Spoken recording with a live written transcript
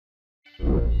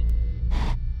Hello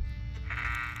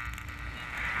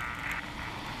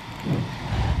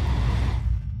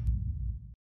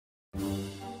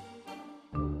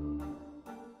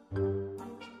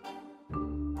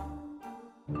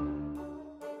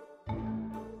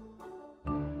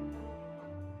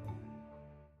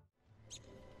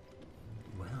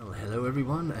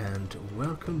everyone, and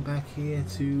welcome back here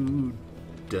to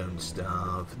Don't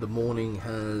Starve. The morning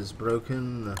has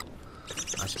broken.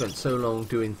 I spent so long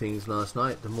doing things last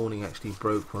night, the morning actually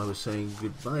broke when I was saying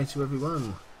goodbye to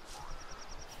everyone.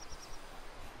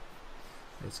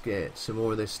 Let's get some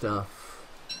more of this stuff.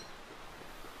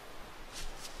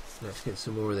 Let's get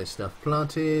some more of this stuff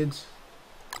planted.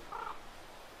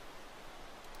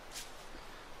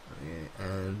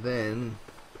 And then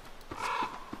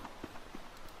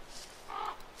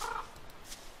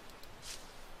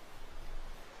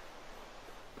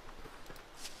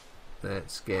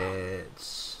let's get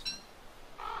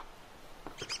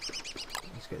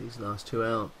these last two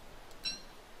out.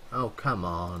 Oh, come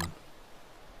on.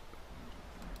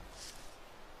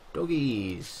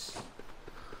 Doggies.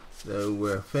 So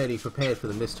we're fairly prepared for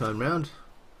them this time round.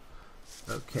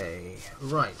 Okay,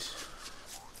 right.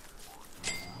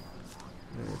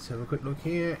 Let's have a quick look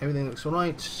here. Everything looks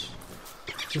alright.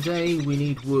 Today we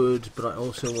need wood, but I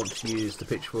also want to use the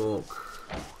pitchfork,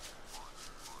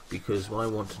 because what I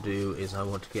want to do is I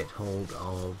want to get hold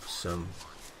of some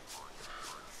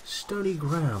stony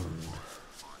ground.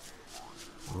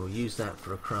 We'll use that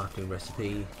for a crafting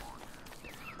recipe,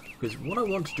 because what I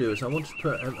want to do is I want to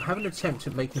have an attempt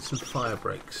at making some fire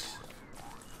breaks.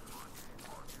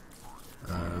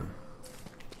 Come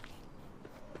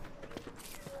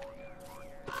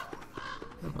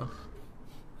on.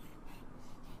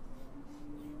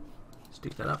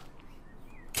 Stick that up.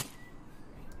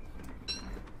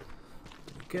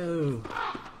 Go.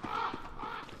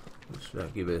 What should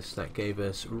that give us? That gave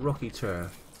us rocky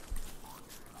turf.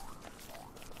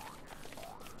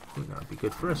 I think that would be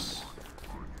good for us.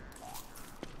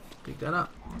 Pick that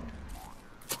up.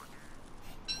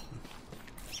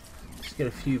 Let's get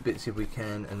a few bits if we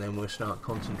can, and then we'll start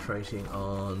concentrating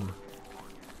on.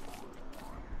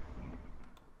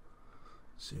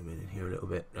 Zoom in here a little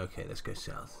bit. Okay, let's go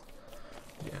south.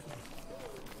 Yeah.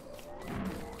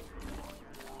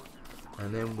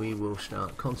 And then we will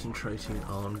start concentrating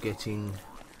on getting,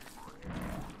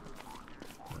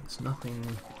 that's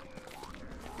nothing,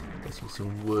 getting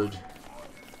some wood.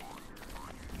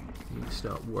 You can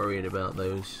start worrying about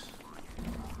those.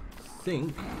 I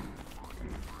think,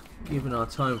 given our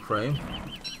time frame,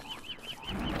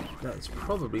 that's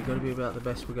probably going to be about the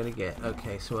best we're going to get.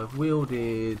 Okay, so I've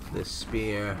wielded the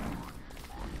spear.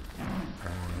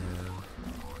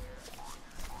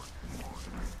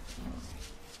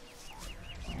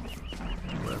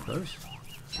 Those.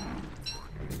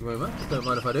 Thank you very much. Don't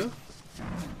mind if I do.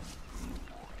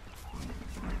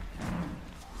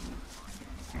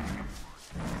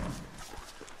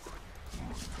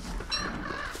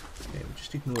 Okay, we'll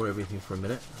just ignore everything for a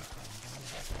minute.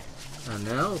 And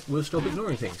now we'll stop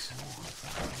ignoring things.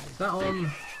 That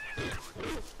on.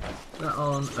 That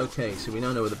on. Okay, so we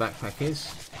now know where the backpack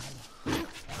is.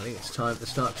 I think it's time to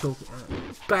start talking.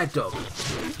 Bad dog.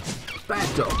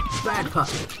 Bad dog. Bad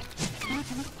puppy.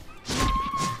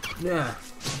 Yeah,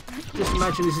 just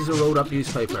imagine this is a rolled up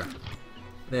newspaper.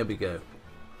 There we go.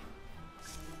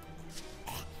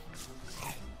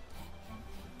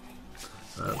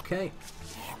 Okay.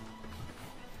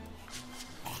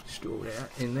 Store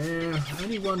that in there.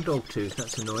 Only one dog tooth,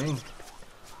 that's annoying.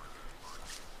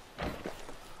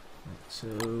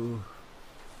 So,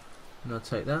 now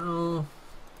take that off.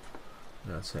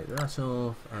 Now take that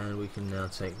off. And we can now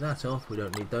take that off. We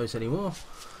don't need those anymore.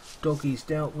 Doggies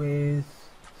dealt with.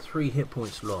 3 hit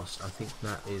points lost. I think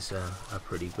that is a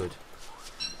pretty good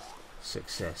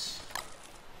success.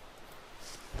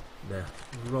 The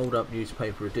rolled up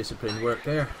newspaper of discipline work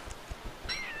there.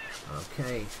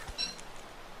 Okay.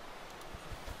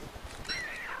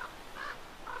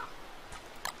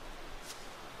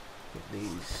 Get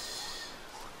these.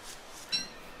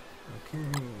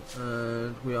 Okay.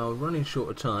 And we are running short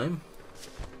of time.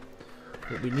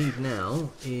 What we need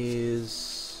now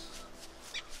is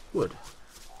wood.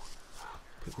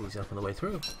 Pick these up on the way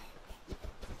through.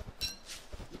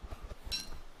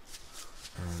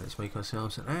 And let's make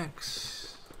ourselves an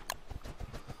axe.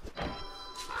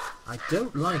 I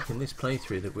don't like in this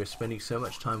playthrough that we're spending so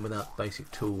much time without basic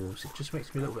tools. It just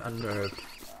makes me a little bit unnerved.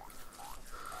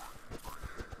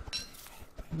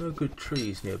 No good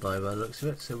trees nearby by the looks of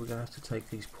it, so we're going to have to take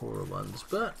these poorer ones.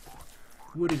 But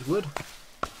wood is wood.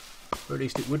 Or at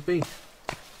least it would be.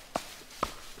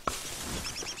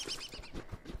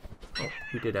 Oh,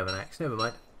 we did have an axe. Never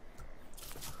mind.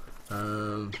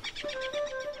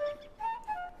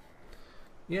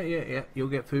 Yeah. You'll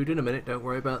get food in a minute. Don't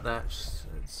worry about that.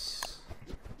 Let's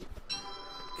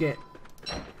get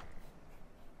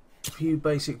a few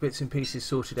basic bits and pieces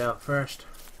sorted out first,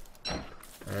 and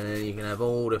then you can have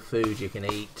all the food you can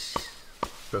eat,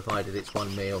 provided it's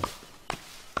one meal.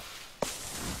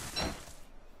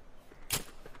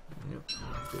 Yep,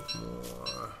 a bit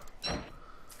more.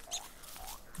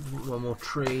 One more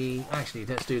tree. Actually,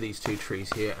 let's do these 2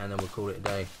 trees here, and then we'll call it a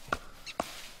day.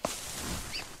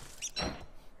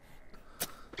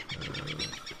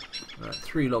 Right,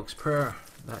 3 logs per.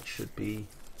 That should be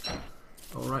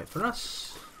all right for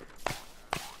us.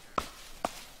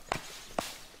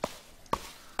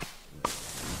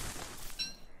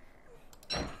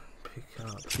 Pick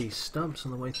up these stumps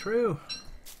on the way through.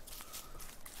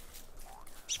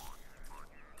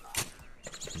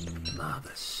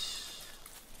 Marvellous.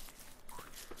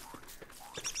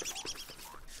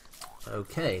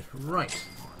 Okay, right.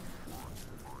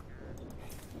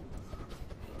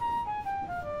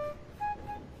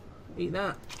 Eat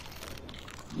that.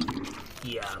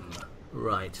 Yum.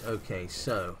 Right, okay,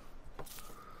 so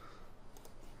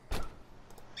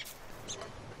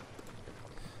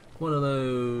one of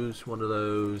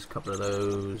those, couple of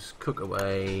those, cook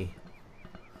away,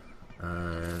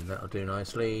 and that'll do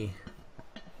nicely.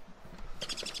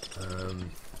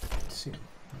 See,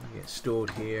 get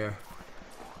stored here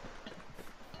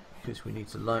because we need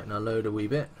to lighten our load a wee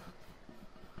bit.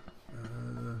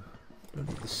 Don't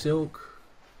need the silk,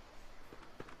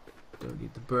 don't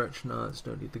need the birch nuts,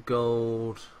 don't need the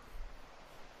gold,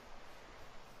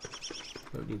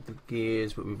 don't need the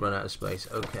gears, but we've run out of space.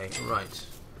 Okay, right.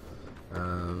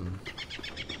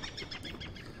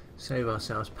 Save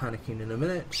ourselves panicking in a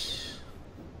minute.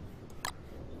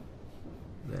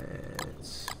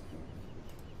 Let's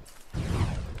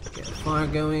get a fire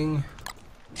going.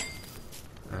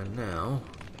 And now,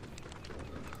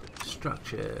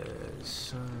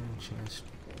 structures. Chest.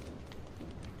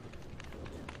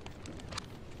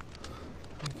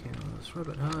 Okay, let's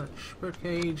rabbit hutch, bird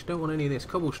cage. Don't want any of this.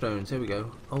 Cobblestones. There we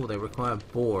go. Oh, they require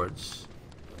boards.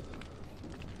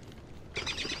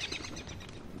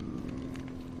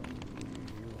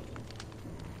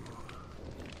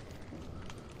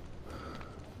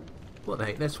 What the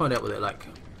heck? Let's find out what they're like.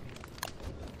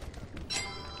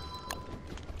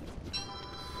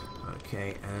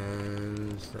 Okay,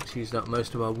 and that's used up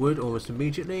most of our wood almost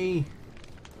immediately.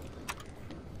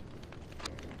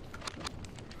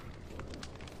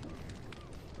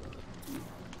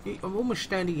 I'm almost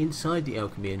standing inside the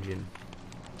alchemy engine.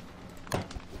 Alright,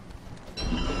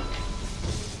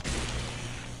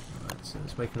 so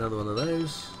let's make another one of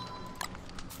those.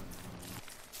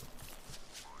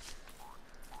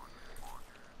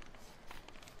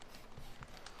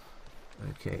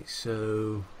 Okay,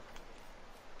 so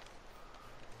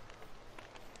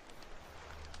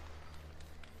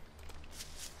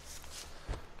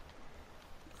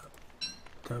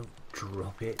don't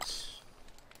drop it.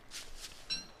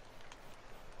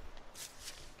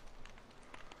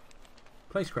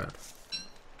 Place crowd.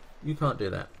 You can't do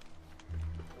that.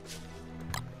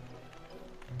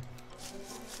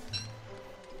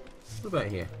 What about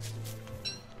here?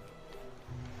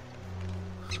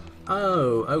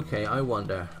 Oh, okay, I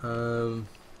wonder.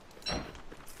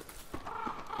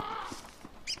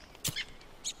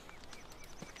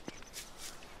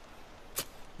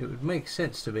 It would make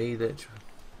sense to me that...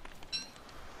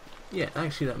 Yeah,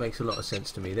 actually that makes a lot of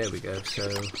sense to me. There we go, so...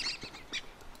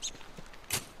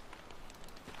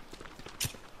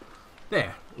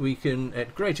 There, we can,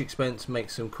 at great expense, make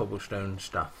some cobblestone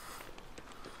stuff.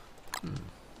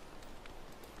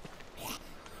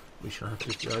 We shall have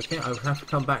to... Okay, I'll have to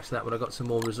come back to that when I've got some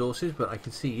more resources, but I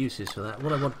can see uses for that.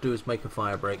 What I want to do is make a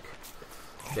fire break,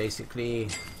 basically.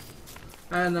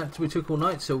 And that we took all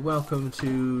night, so welcome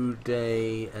to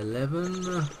day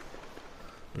 11,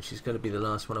 which is going to be the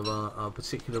last one of our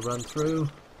particular run through.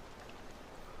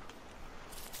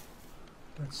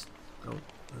 Let's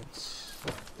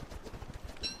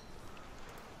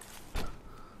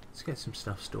get some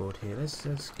stuff stored here.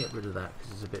 Let's get rid of that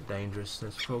because it's a bit dangerous.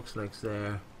 There's frog's legs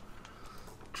there.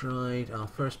 Dried our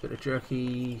first bit of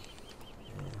jerky.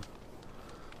 Yeah.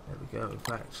 There we go. In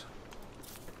fact,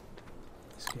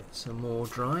 let's get some more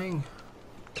drying.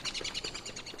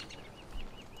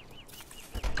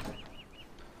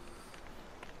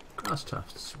 Grass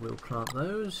tufts. We'll plant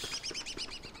those.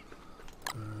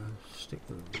 Stick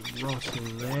the rot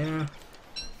in there.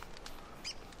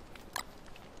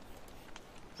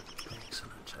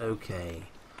 Excellent. Okay.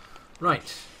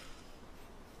 Right.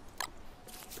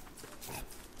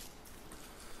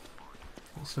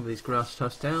 some of these grass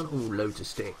tufts down. Oh, loads of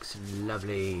sticks.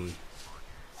 Lovely.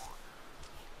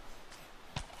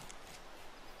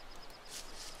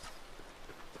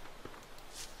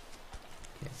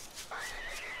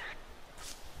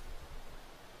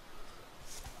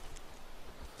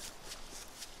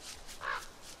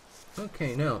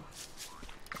 Okay, now,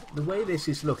 the way this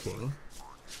is looking,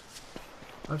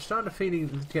 I'm starting to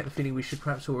get the feeling we should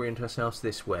perhaps orient ourselves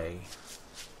this way.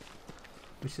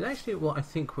 Which is actually what I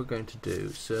think we're going to do.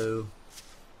 So,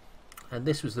 and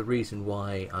this was the reason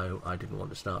why I didn't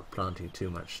want to start planting too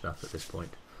much stuff at this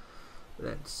point.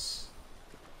 Let's...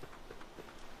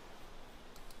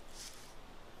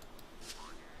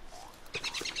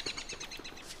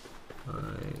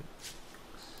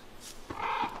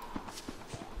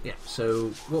 Yeah, so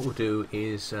what we'll do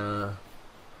is we'll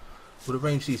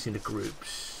arrange these into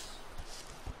groups.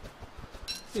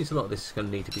 A lot of this is going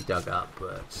to need to be dug up,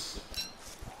 but I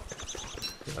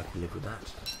think I can live with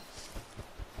that.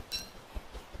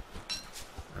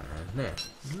 And there,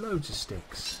 loads of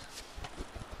sticks.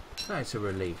 That's a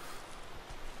relief.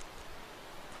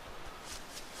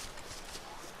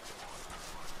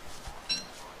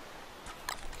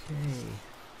 Okay,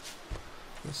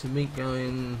 get some meat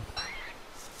going.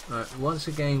 Right, once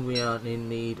again we are in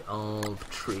need of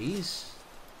trees,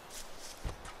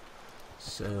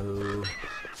 so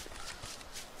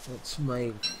let's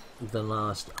make the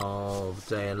last of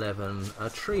day 11 a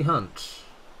tree hunt,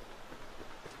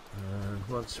 and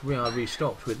once we are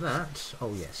restocked with that,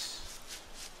 oh yes,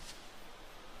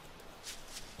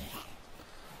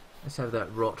 let's have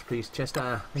that rot please,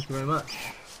 Chester, thank you very much.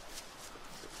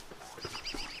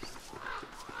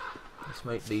 Let's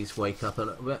make these wake up a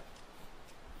little bit.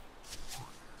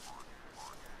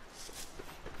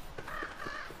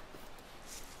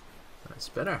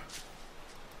 Better.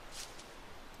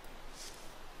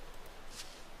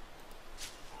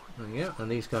 There we go,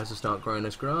 and these guys will start growing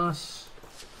as grass.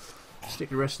 Stick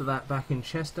the rest of that back in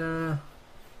Chester.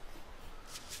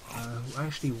 I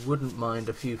actually wouldn't mind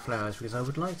a few flowers because I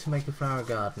would like to make a flower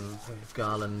garden.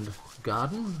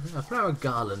 A flower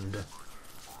garland.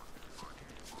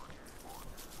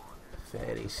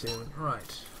 Fairly soon.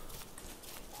 Right.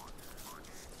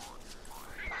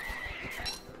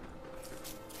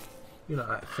 You like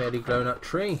that fairly grown up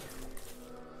tree?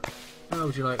 How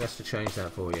would you like us to change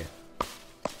that for you?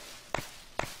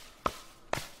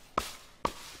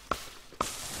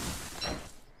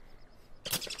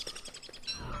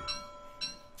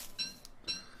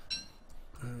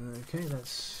 Okay,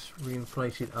 that's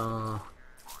reinflated our...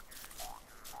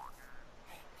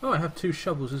 Oh, I have 2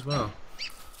 shovels as well.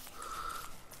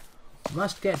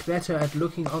 Must get better at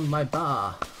looking on my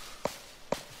bar.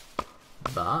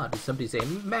 Bar? Did somebody say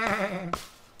meh?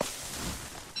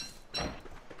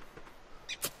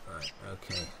 Right,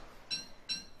 okay.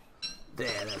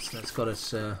 There, that's got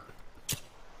us a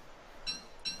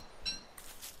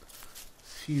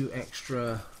few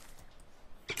extra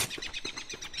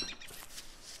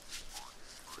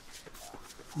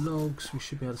logs. We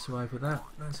should be able to survive with that.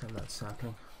 Let's have that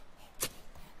sapling.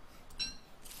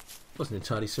 Wasn't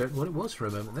entirely certain what it was for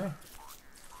a moment there.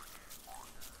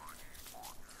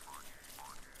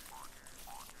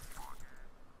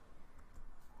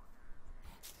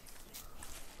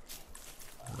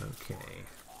 Okay.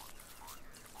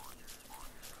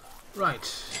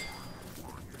 Right.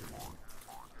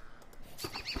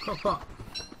 Pop.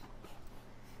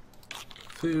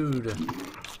 Food.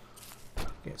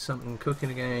 Get something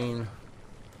cooking again.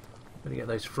 Better get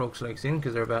those frog's legs in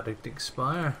because they're about to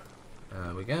expire.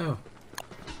 There we go.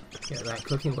 Get that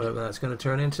cooking, whatever that's going to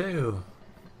turn into.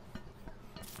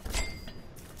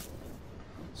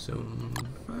 Some...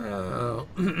 well,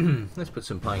 let's put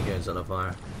some pine cones on the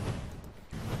fire.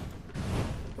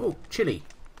 Oh, chili.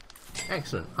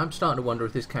 Excellent. I'm starting to wonder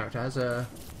if this character has a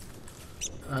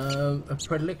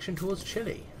predilection towards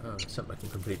chili. Oh, that's something I can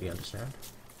completely understand.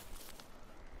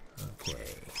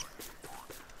 Okay.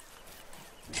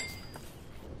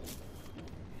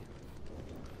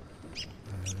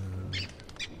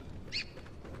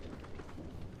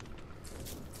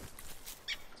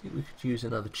 I think we could use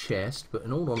another chest, but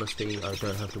in all honesty, I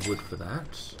don't have the wood for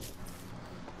that.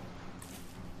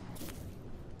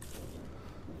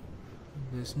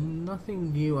 There's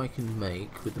nothing new I can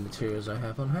make with the materials I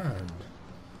have on hand,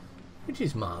 which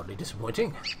is mildly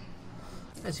disappointing.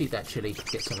 Let's eat that chili,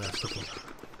 get something else cooking.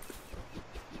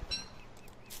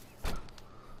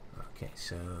 Okay,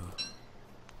 so...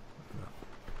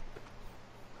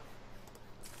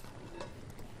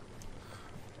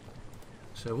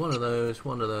 so one of those,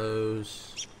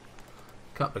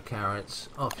 couple of carrots,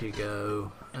 off you go,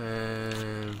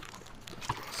 and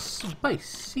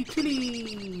Spicy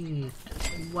chili!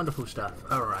 Wonderful stuff.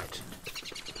 Alright.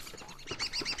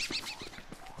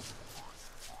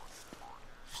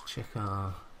 Just check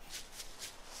our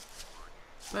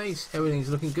base. Everything's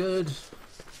looking good.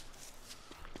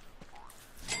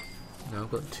 Now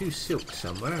I've got 2 silk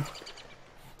somewhere.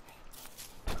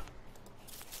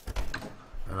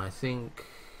 And I think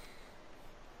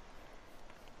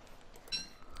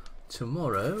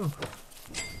tomorrow,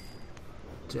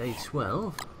 day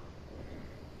 12,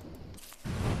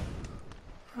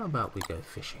 how about we go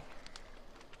fishing?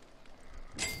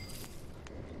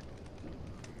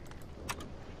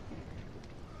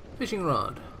 Fishing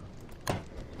rod.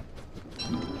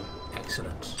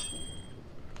 Excellent.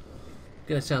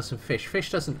 Gonna sell some fish. Fish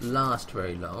doesn't last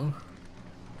very long.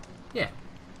 Yeah,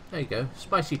 there you go.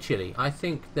 Spicy chili. I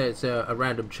think there's a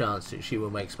random chance that she will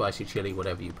make spicy chili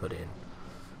whatever you put in,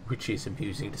 which is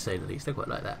amusing to say the least. I quite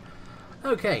like that.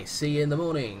 Okay, see you in the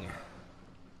morning.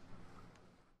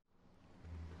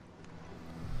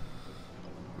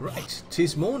 Right,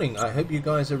 'tis morning. I hope you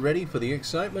guys are ready for the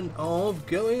excitement of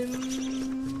going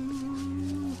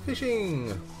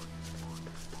fishing.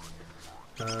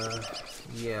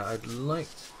 Yeah, I'd like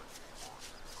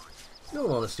to... In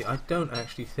all honesty, I don't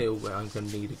actually feel where I'm going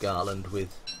to need a garland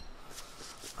with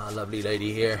our lovely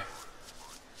lady here.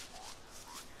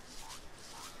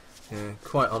 Yeah,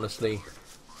 quite honestly,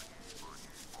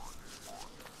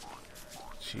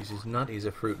 she's as nutty as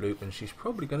a Fruit Loop, and she's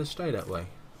probably going to stay that way.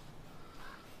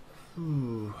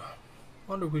 Ooh,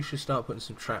 wonder if we should start putting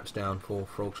some traps down for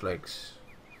frog's legs.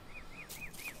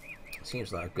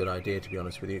 Seems like a good idea, to be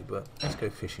honest with you, but let's go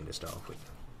fishing to start off with.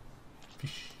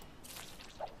 Fish.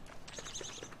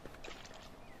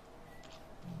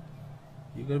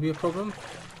 You gonna be a problem?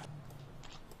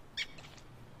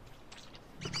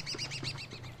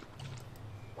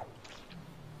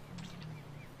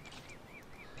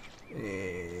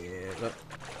 Yeah, look.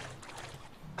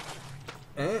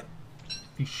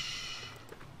 Fish.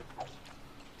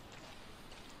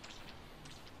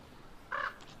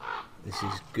 This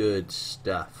is good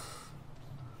stuff.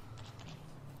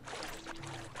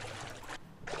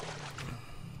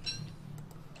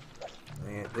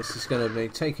 Yeah, this is going to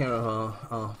take care of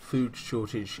our food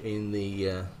shortage in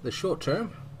the short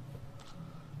term.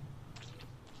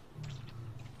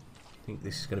 I think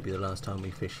this is going to be the last time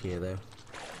we fish here, though.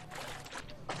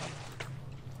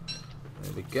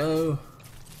 There we go.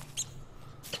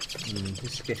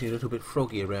 This is getting a little bit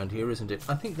froggy around here, isn't it?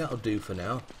 I think that'll do for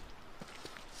now.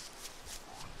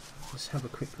 Let's have a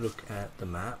quick look at the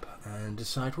map and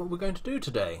decide what we're going to do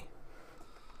today.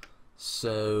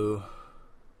 So,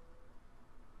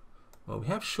 well, we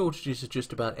have shortages of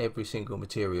just about every single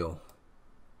material,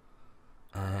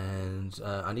 and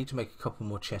I need to make a couple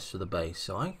more chests for the base.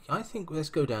 So I think let's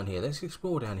go down here. Let's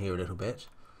explore down here a little bit.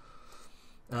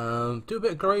 Do a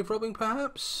bit of grave robbing,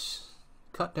 perhaps.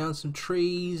 Cut down some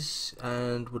trees,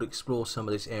 and we'll explore some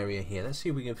of this area here. Let's see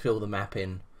if we can fill the map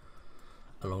in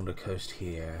along the coast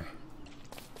here.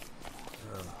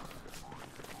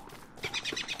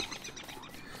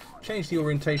 Change the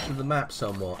orientation of the map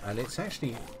somewhat, and it's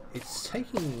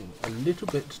taking a little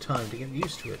bit of time to get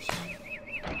used to it.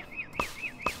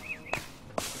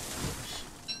 It's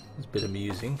a bit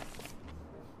amusing.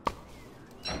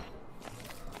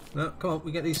 No, come on,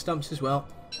 we get these stumps as well.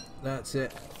 That's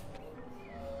it.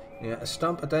 Yeah, a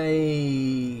stump a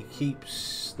day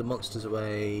keeps the monsters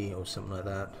away, or something like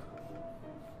that.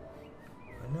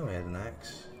 I know I had an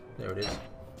axe. There it is.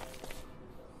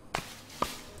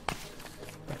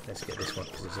 Right, let's get this one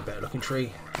because it's a better looking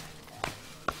tree.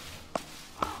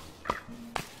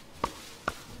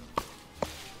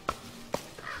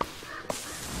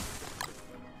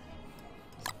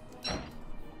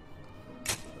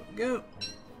 There we go.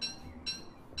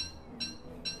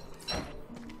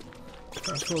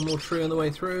 That's one more tree on the way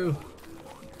through.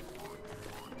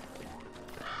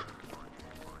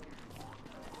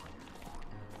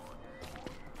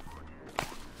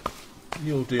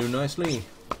 You'll do nicely.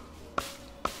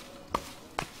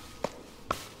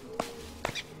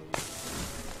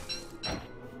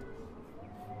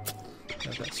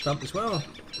 Have that stump as well.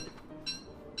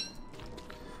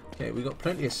 Okay, we've got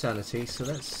plenty of sanity, so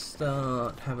let's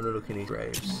start having a look in these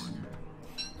graves.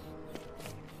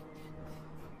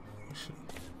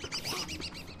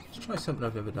 Let's try something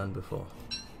I've never done before.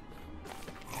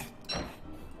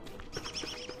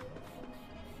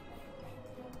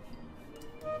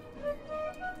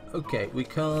 Okay, we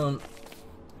can't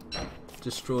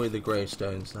destroy the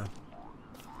gravestones now.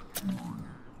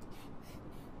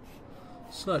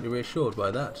 Slightly reassured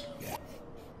by that.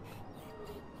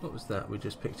 What was that we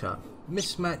just picked up?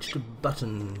 Mismatched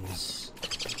buttons.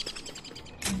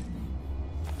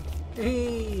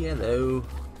 Hey, hello.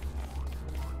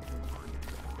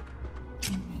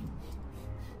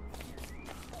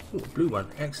 Ooh, blue one,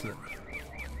 excellent.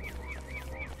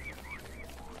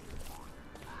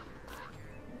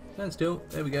 Stand still,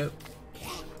 there we go.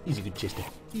 He's a good chester.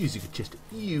 He's a good chester.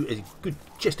 You is a good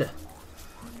chester.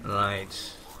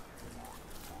 Right.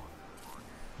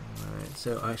 Right,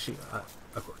 so actually,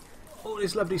 I've got all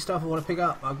this lovely stuff I want to pick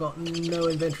up. I've got no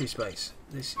inventory space.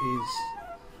 This is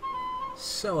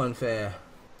so unfair.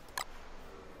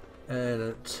 In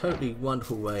a totally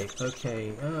wonderful way.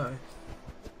 Okay.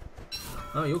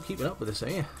 Oh, you're keeping up with us, are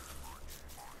you?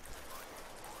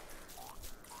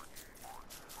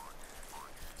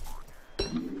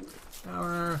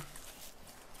 Power.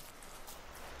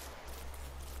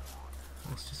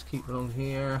 Let's just keep along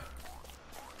here.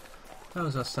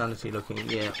 How's our sanity looking?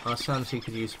 Yeah, our sanity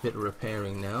could use a bit of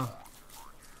repairing now.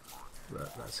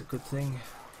 But that's a good thing.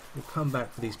 We'll come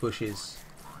back for these bushes.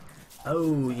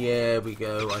 Oh, yeah, we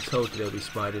go. I told you there'll be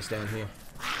spiders down here.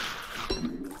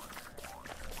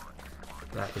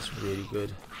 That is really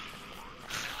good.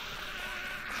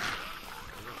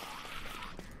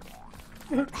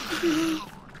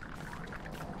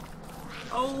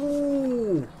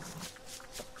 Oh!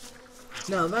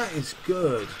 Now that is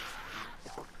good.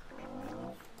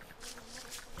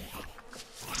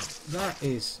 That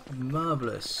is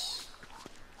marvellous.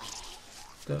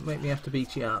 Don't make me have to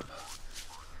beat you up.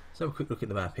 Let's have a quick look at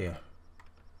the map here.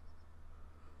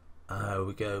 There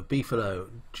we go. Beefalo.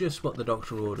 Just what the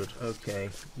doctor ordered. Okay.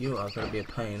 You are going to be a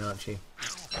pain, aren't you?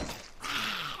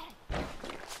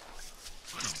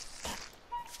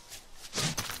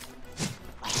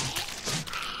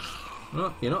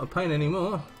 Well, you're not a pain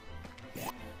anymore.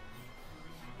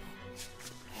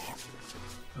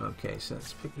 Okay, so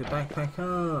let's pick the backpack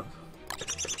up.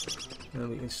 Then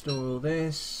we can store all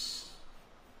this.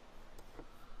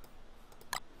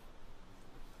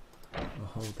 We'll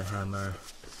hold the hammer.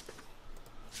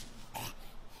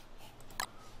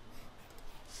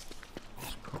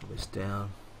 Let's pop this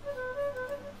down.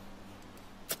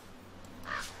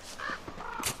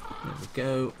 There we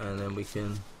go, and then we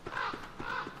can...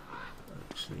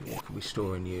 Actually, what can we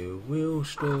store in you? We'll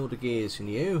store the gears in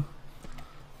you.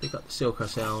 Pick up the silk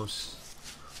ourselves.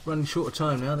 Running short of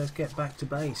time now, let's get back to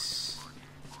base.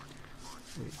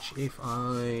 Which, if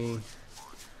I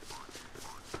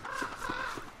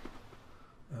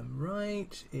am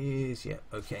right, is... yeah,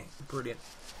 okay, brilliant.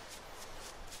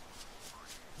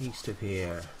 East of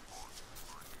here.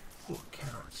 Oh,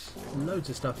 carrots. Loads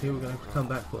of stuff here we're going to have to come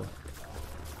back for.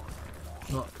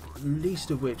 Not least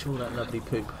of which, all that lovely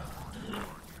poop.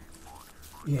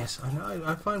 Yes, I know.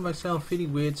 I find myself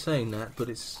feeling weird saying that, but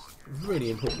it's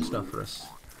really important stuff for us.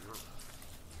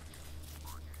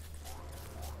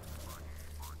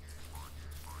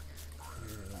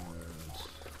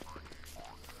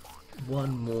 And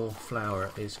one more flower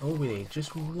is all we need.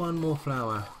 Just one more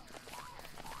flower.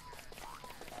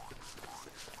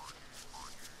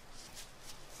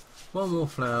 One more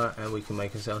flower, and we can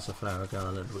make ourselves a flower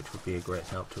garland, which would be a great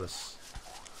help to us.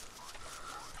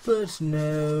 But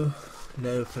no.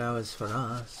 No flowers for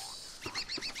us.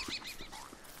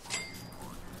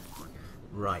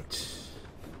 Right.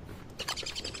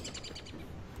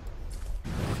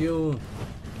 Fuel.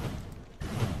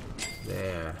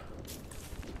 There.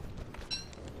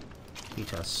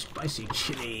 Eat our spicy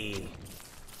chili.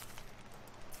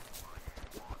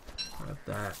 Grab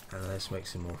that, and let's make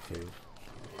some more food.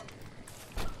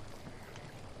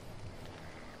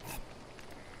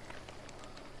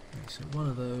 Okay, so one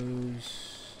of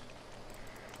those.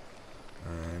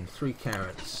 And 3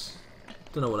 carrots.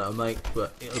 Don't know what that'll make,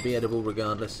 but it'll be edible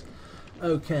regardless.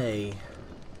 Okay.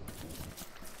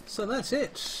 So that's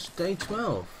it. Day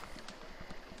 12.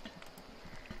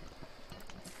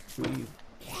 We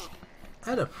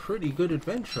had a pretty good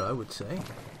adventure, I would say.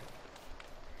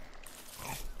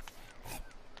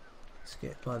 Let's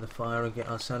get by the fire and get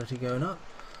our sanity going up.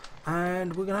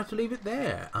 And we're going to have to leave it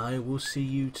there. I will see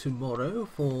you tomorrow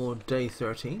for day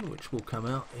 13, which will come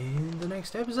out in the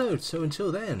next episode. So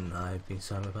until then, I've been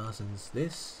Simon Parsons.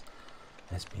 This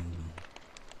has been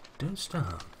Don't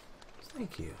Starve.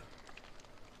 Thank you.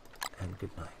 And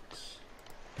good night.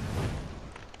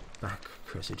 Back,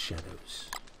 cursed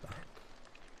shadows.